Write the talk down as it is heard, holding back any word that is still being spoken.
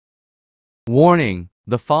Warning: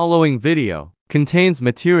 the following video contains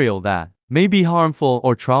material that may be harmful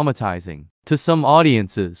or traumatizing to some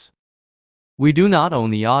audiences. We do not own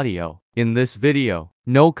the audio in this video.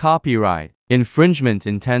 No copyright infringement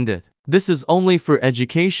intended. This is only for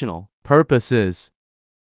educational purposes.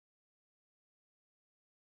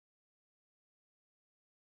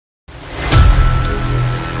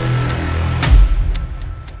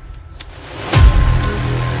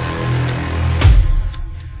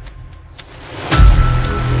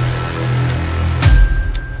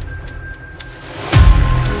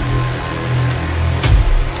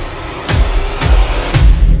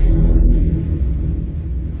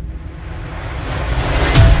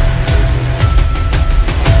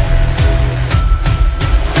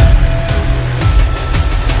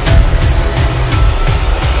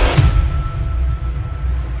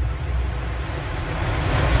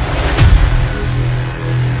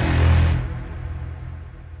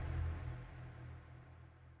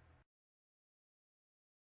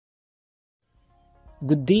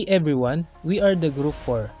 Good day everyone, we are the Group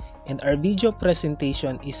 4 and our video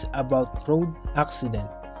presentation is about road accident.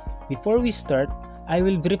 Before we start, I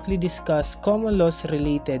will briefly discuss common laws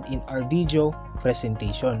related in our video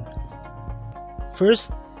presentation.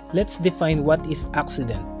 First, let's define what is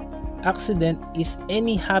accident. Accident is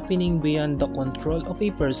any happening beyond the control of a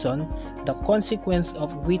person, the consequence of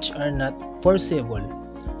which are not foreseeable.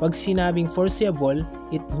 Pag sinabing foreseeable,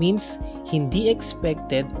 it means hindi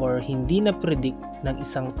expected or hindi na-predict ng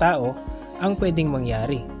isang tao ang pwedeng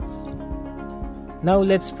mangyari. Now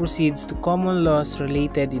let's proceed to common laws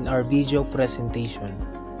related in our video presentation.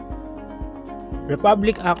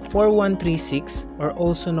 Republic Act 4136, or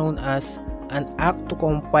also known as an act to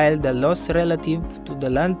compile the laws relative to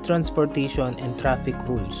the land transportation and traffic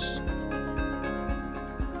rules.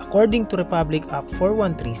 According to Republic Act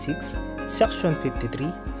 4136, Section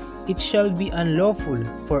 53, it shall be unlawful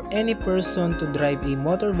for any person to drive a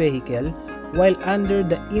motor vehicle while under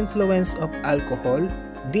the influence of alcohol,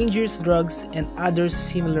 dangerous drugs, and other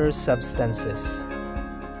similar substances.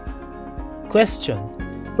 Question: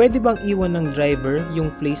 pwede bang iwan ng driver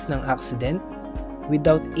yung place ng accident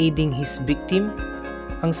without aiding his victim?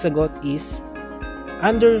 Ang sagot is,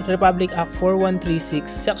 under Republic Act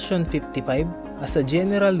 4136 Section 55, as a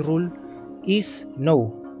general rule, is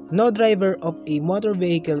no. No driver of a motor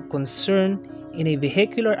vehicle concerned in a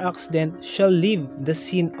vehicular accident shall leave the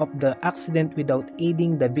scene of the accident without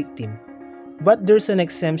aiding the victim. But there's an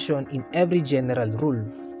exemption in every general rule.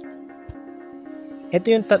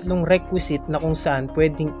 Ito yung tatlong requisite na kung saan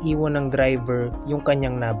pwedeng iwan ng driver yung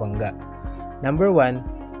kanyang nabangga. Number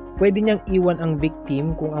 1, pwede niyang iwan ang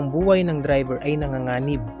victim kung ang buhay ng driver ay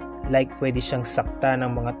nanganganib, like pwede siyang sakta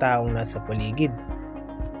ng mga taong nasa paligid.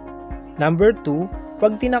 Number 2,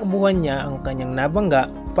 pag tinakbuhan niya ang kanyang nabangga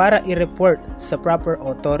para i-report sa proper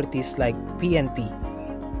authorities like PNP.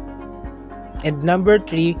 And number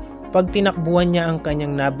 3, pag tinakbuhan niya ang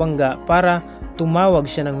kanyang nabangga para tumawag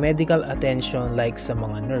siya ng medical attention like sa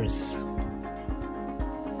mga nurse.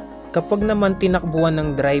 Kapag naman tinakbuhan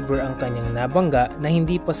ng driver ang kanyang nabangga na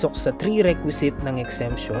hindi pasok sa 3 requisite ng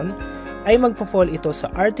exemption, ay magpa-fall ito sa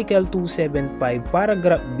Article 275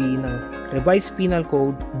 Paragraph B ng Revised Penal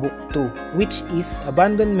Code Book 2, which is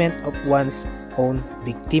abandonment of one's own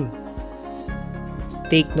victim.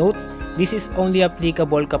 Take note, this is only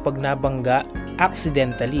applicable kapag nabangga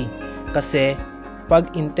accidentally, kasi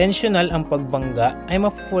pag intentional ang pagbangga ay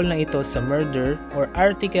mapafall na ito sa murder or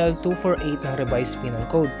Article 248 ng Revised Penal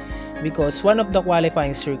Code, because one of the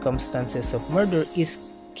qualifying circumstances of murder is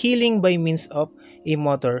killing by means of a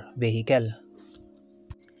motor vehicle.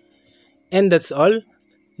 And that's all.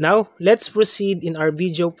 Now, let's proceed in our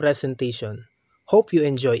video presentation. Hope you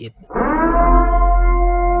enjoy it.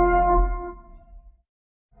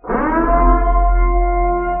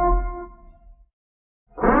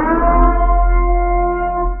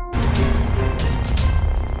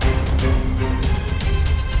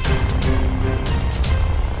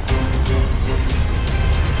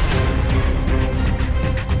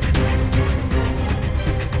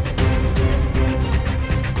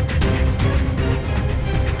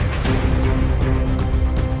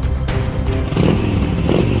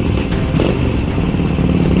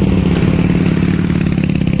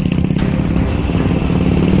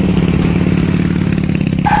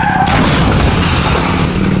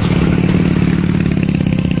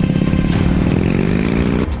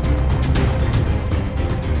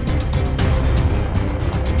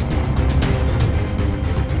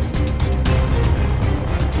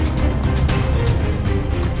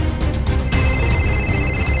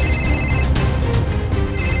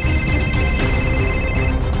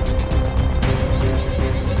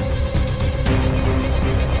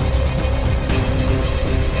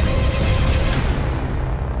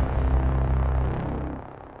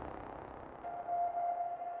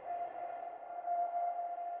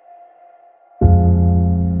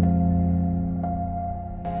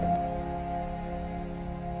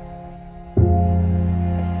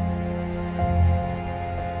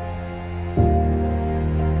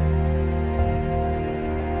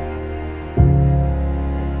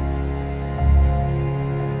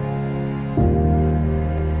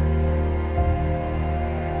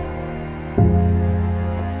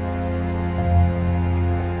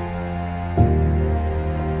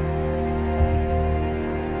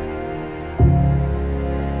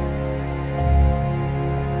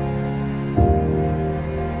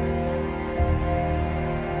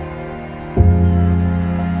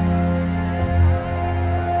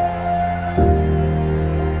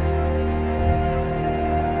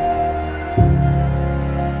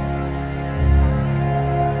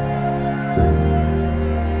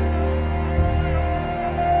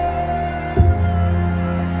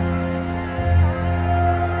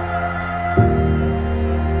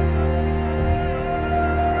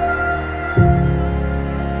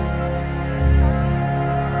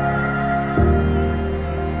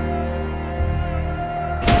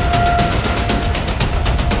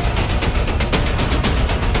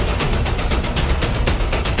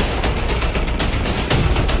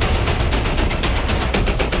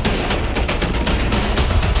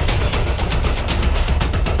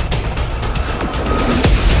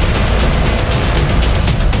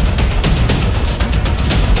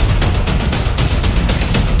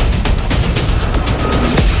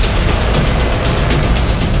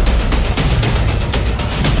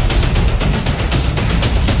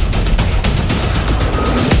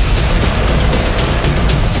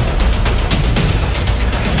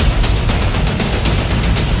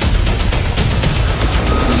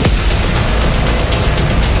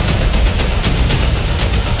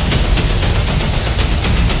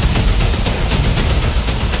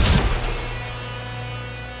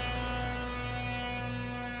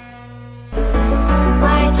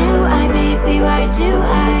 why do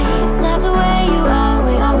I love the way you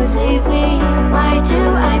always leave me? Why do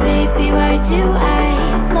I, baby, why do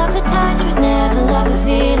I love the touch but never love the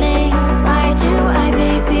feeling?